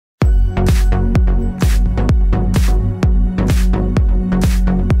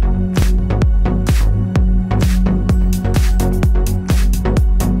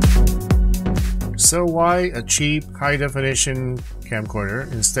So why a cheap high definition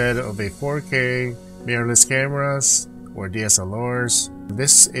camcorder instead of a 4K mirrorless cameras or DSLRs?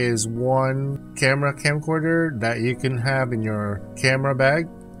 This is one camera camcorder that you can have in your camera bag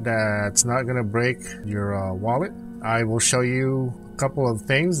that's not gonna break your wallet. I will show you a couple of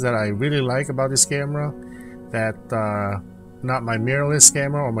things that I really like about this camera that not my mirrorless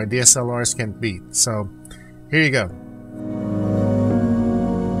camera or my DSLRs can beat. So here you go.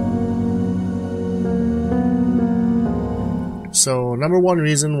 So number one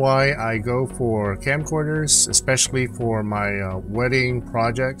reason why I go for camcorders, especially for my wedding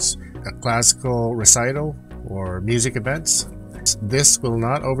projects, a classical recital or music events, this will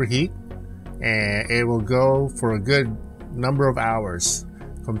not overheat and it will go for a good number of hours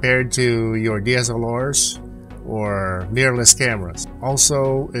compared to your DSLRs or mirrorless cameras.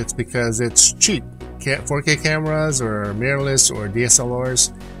 Also, it's because it's cheap. 4K cameras or mirrorless or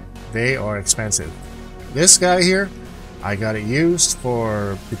DSLRs, they are expensive. This guy here, I got it used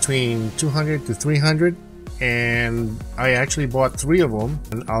for between 200 to 300 and I actually bought 3 of them,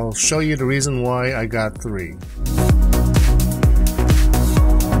 and I'll show you the reason why I got 3.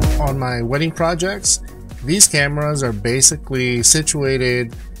 On my wedding projects, these cameras are basically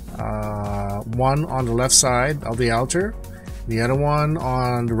situated one on the left side of the altar, the other one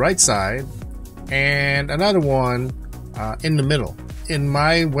on the right side, and another one in the middle. In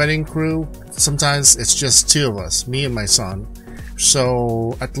my wedding crew, sometimes it's just 2 of us, me and my son.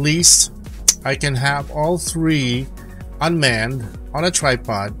 So at least I can have all 3 unmanned on a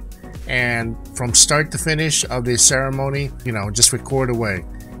tripod, and from start to finish of the ceremony, you know, just record away.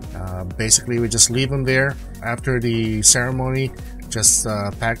 Basically, we just leave them there. After the ceremony, just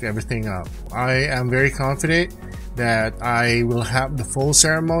pack everything up. I am very confident that I will have the full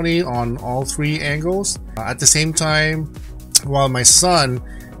ceremony on all 3 angles. At the same time, while my son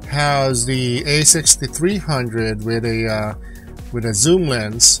has the A6300 with a zoom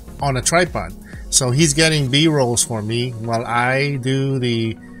lens on a tripod, so he's getting B-rolls for me while I do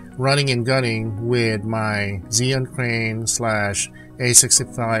the running and gunning with my Xeon Crane /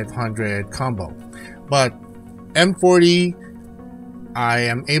 A6500 combo. But M40, I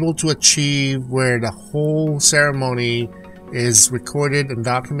am able to achieve where the whole ceremony is recorded and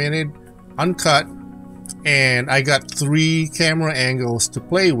documented, uncut, and I got 3 camera angles to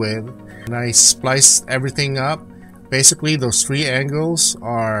play with, and I spliced everything up. Basically, those 3 angles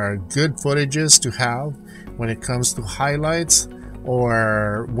are good footages to have when it comes to highlights,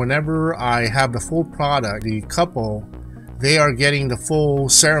 or whenever I have the full product, the couple, they are getting the full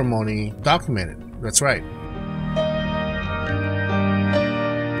ceremony documented. That's right.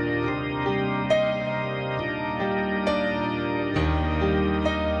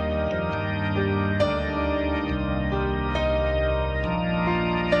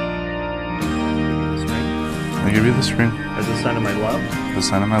 I give you the screen. As a sign of my love. As a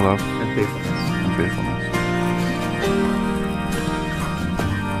sign of my love. And faithfulness. And faithfulness.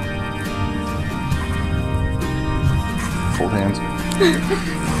 Hold hands. I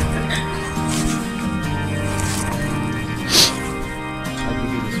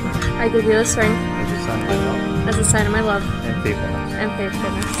give you this ring. I give you this ring. As a sign of my love. As a sign of my love. And faithfulness. And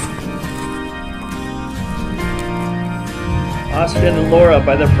faithfulness. Austin and Laura,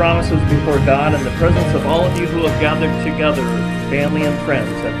 by their promises before God and the presence of all of you who have gathered together, family and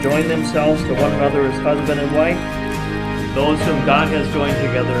friends, have joined themselves to one another as husband and wife. Those whom God has joined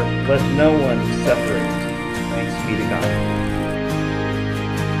together, let no one separate. Thanks be to God.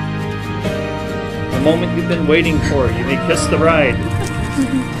 The moment you've been waiting for, you may kiss the bride.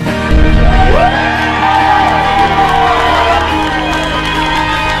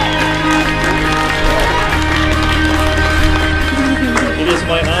 It is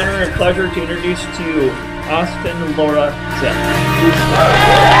my honor and pleasure to introduce to you Austin and Laura Zep.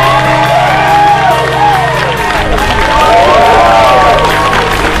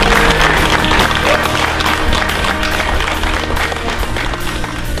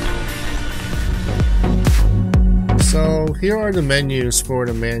 So here are the menus for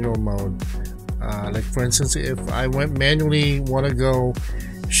the manual mode. Like for instance, if I went manually, want to go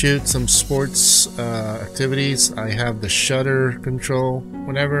shoot some sports activities, I have the shutter control.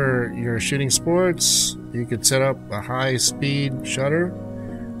 Whenever you're shooting sports, you could set up a high speed shutter.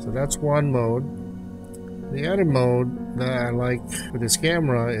 So that's one mode. The other mode that I like with this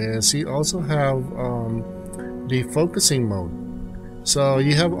camera is you also have the focusing mode. So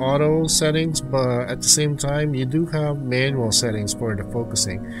you have auto settings, but at the same time you do have manual settings for the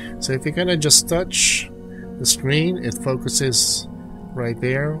focusing. So if you kind of just touch the screen, it focuses right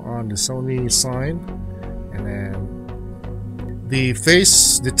there on the Sony sign, and then The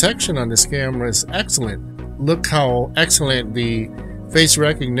face detection on this camera is excellent. Look how excellent the face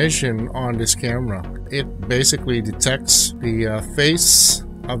recognition on this camera. It basically detects the face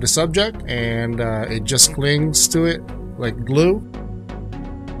of the subject, and it just clings to it like glue.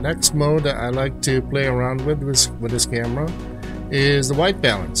 Next mode that I like to play around with this camera is the white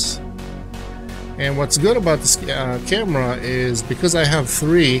balance. And what's good about this camera is because I have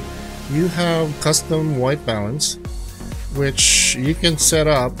 3, you have custom white balance, which you can set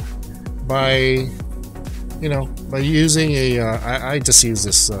up by using a I just use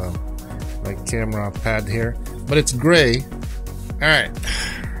this like camera pad here, but it's gray. Alright,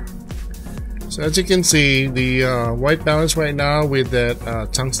 so as you can see, the white balance right now with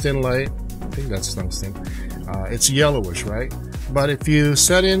that tungsten light, I think that's tungsten, it's yellowish, right? But if you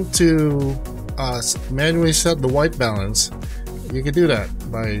set into manually set the white balance, you can do that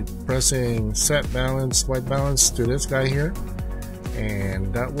by pressing set balance, white balance to this guy here,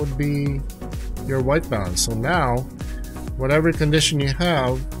 and that would be your white balance. So now, whatever condition you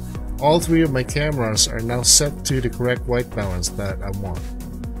have, all 3 of my cameras are now set to the correct white balance that I want.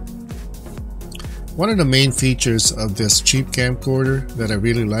 One of the main features of this cheap camcorder that I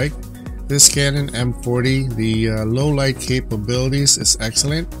really like, this Canon M40, the low light capabilities is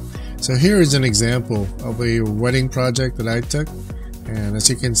excellent. So here is an example of a wedding project that I took, and as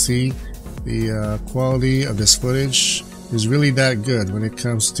you can see, the quality of this footage is really that good when it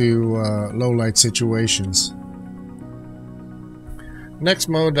comes to low light situations. Next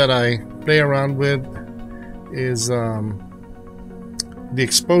mode that I play around with is the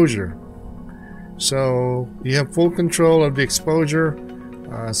exposure. So you have full control of the exposure,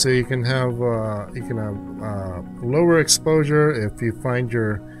 so you can have lower exposure if you find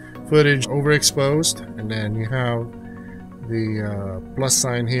your footage overexposed, and then you have the plus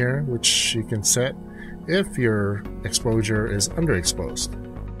sign here, which you can set if your exposure is underexposed.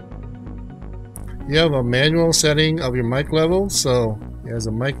 You have a manual setting of your mic level, so as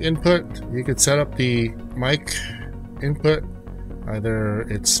a mic input, you could set up the mic input, either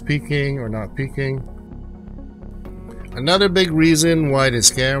it's peaking or not peaking. Another big reason why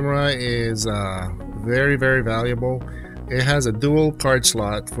this camera is very valuable, it has a dual card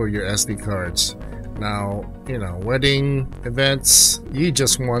slot for your SD cards. Now, wedding events, you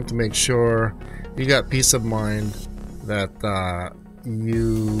just want to make sure you got peace of mind that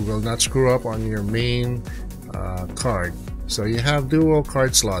you will not screw up on your main card. So you have dual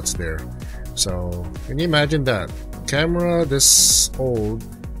card slots there. So can you imagine that? Camera this old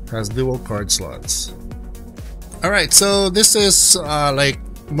has dual card slots. Alright, so this is like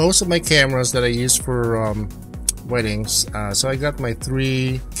most of my cameras that I use for weddings. So I got my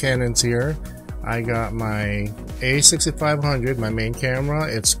 3 Canons here. I got my A6500, my main camera.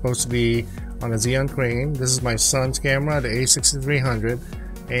 It's supposed to be on a Xeon crane. This is my son's camera, the A6300,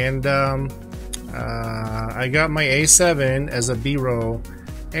 and I got my A7 as a B-roll,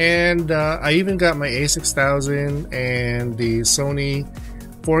 and I even got my A6000 and the Sony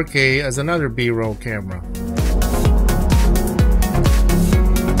 4K as another B-roll camera.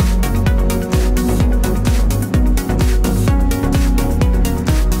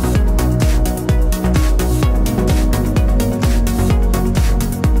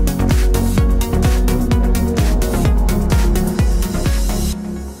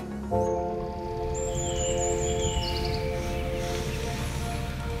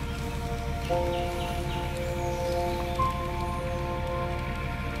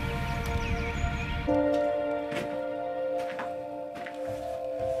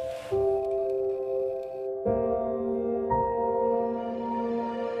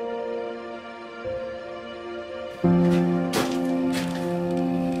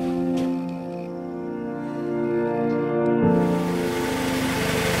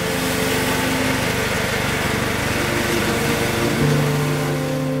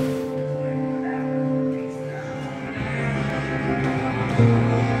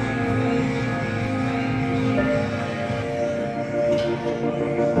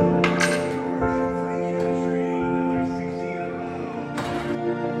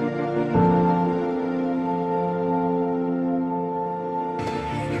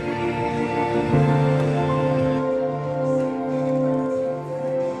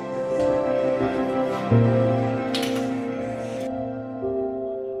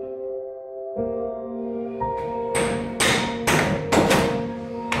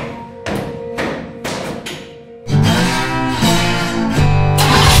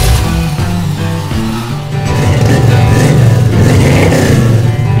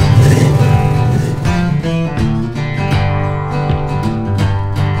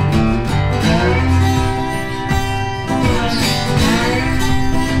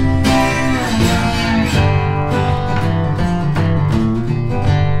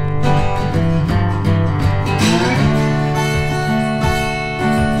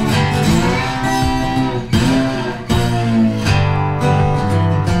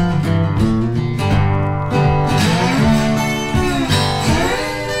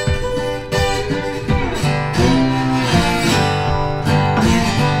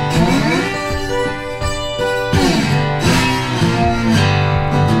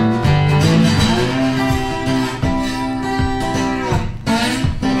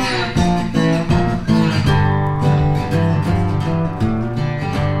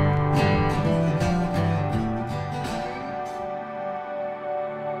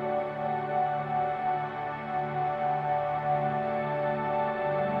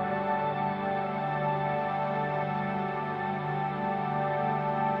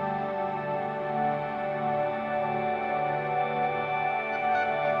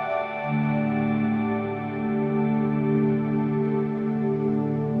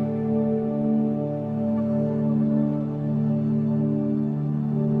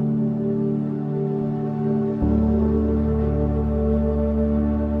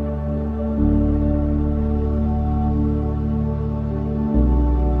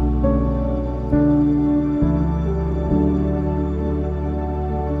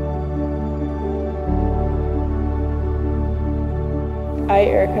 I,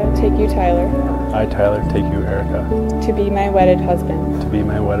 Erica, take you, Tyler, I, Tyler, take you, Erica, to be my wedded husband, to be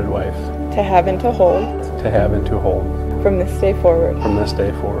my wedded wife, to have and to hold, to have and to hold, from this day forward, from this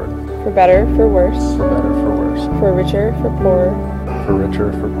day forward, for better, for worse, for better, for worse, for richer, for poorer, for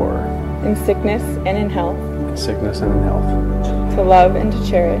richer, for poorer, in sickness and in health, in sickness and in health, to love and to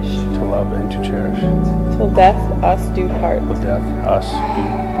cherish, to love and to cherish, till death us do part. till death us do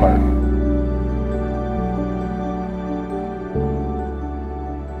part.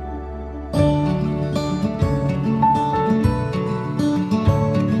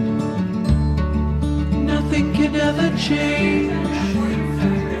 Nothing can ever change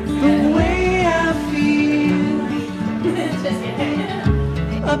the way I feel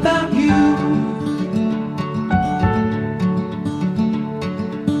about you.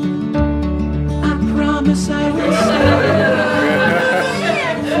 I promise I will stay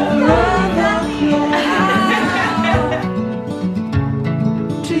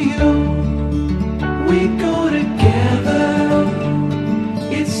to you. We go together.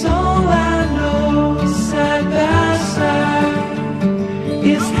 It's all I know. Side by side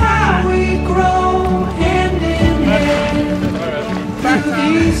is how we grow hand in hand. Through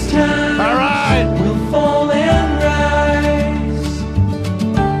these times, all right, we'll fall and rise.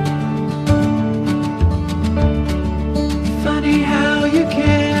 Funny how you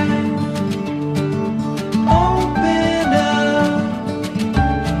can open up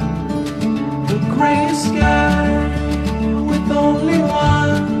the gray sky with only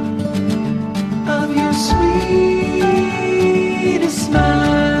one of your sweetest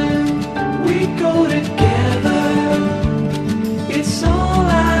smile. We go together. It's all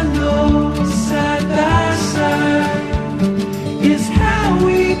I know. Side by side is how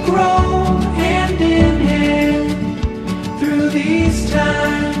we grow hand in hand. Through these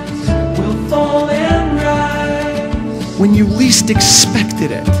times, we'll fall and rise. When you least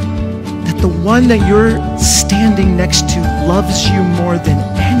expected it, that the one that you're standing next to loves you more than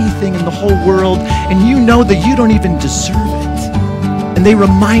anything in the whole world, and you know that you don't even deserve it. And they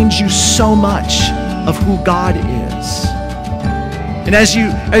remind you so much of who God is. And as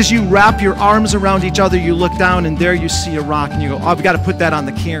you wrap your arms around each other, you look down and there you see a rock and you go, oh, I've got to put that on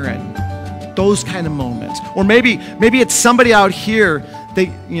the Karen. Those kind of moments. Or maybe it's somebody out here,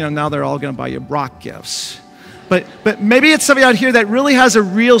 now they're all going to buy you rock gifts. But maybe it's somebody out here that really has a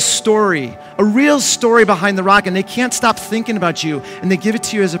real story behind the rock, and they can't stop thinking about you, and they give it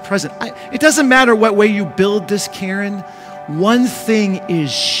to you as a present. It doesn't matter what way you build this, Karen. One thing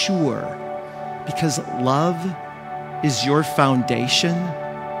is sure, because love is your foundation.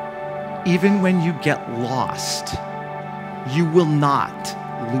 Even when you get lost, you will not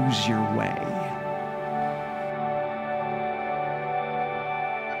lose your way.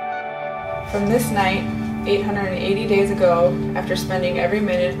 From this night, 880 days ago, after spending every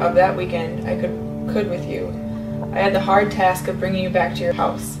minute of that weekend I could with you, I had the hard task of bringing you back to your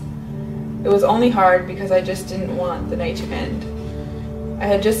house. It was only hard because I just didn't want the night to end. I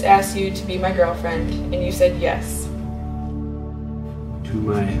had just asked you to be my girlfriend, and you said yes. To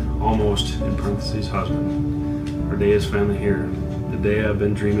my almost, in parentheses, husband, our day is finally here. The day I've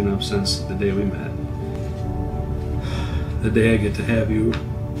been dreaming of since the day we met. The day I get to have you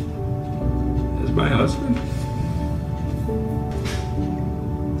as my husband.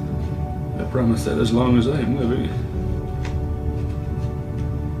 I promise that as long as I am living,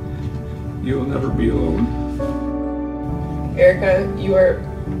 you will never be alone. Erica, you are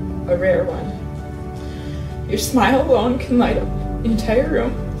a rare one. Your smile alone can light up the entire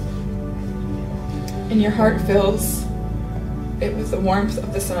room, and your heart fills it with the warmth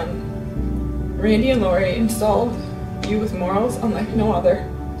of the sun. Randy and Lori installed you with morals unlike no other,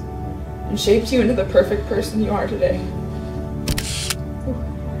 and shaped you into the perfect person you are today.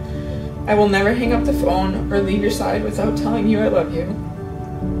 I will never hang up the phone or leave your side without telling you I love you.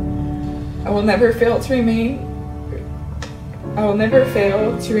 I will never fail to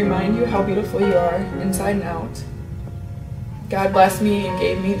remind you how beautiful you are, inside and out. God blessed me and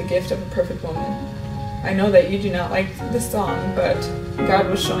gave me the gift of a perfect woman. I know that you do not like this song, but God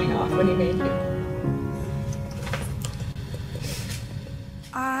was showing off when He made you.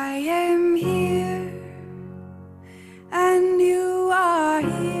 I am here, and you are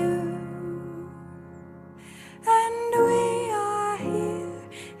here, and we are here,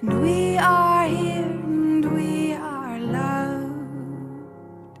 and we are here, and we are loved.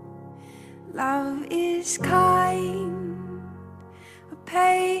 Love is kind, a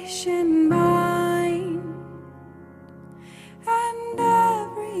patient mind, and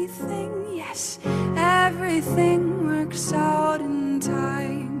everything, yes, everything works out in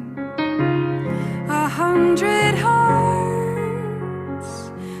time. 100 hearts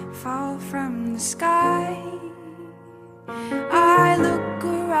sky. I look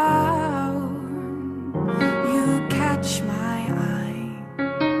around, you catch my eye.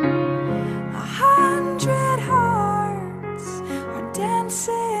 100 hearts are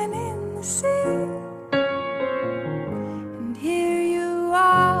dancing in the sea, and here you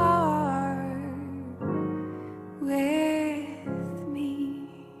are with me.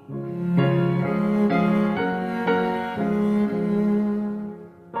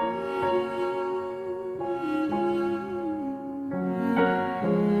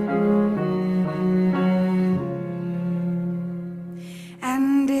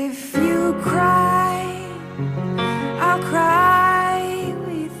 And if you cry, I'll cry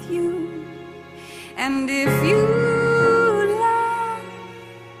with you. And if you laugh,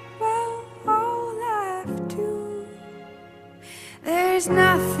 well, I'll laugh too. There's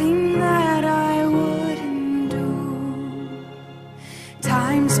nothing that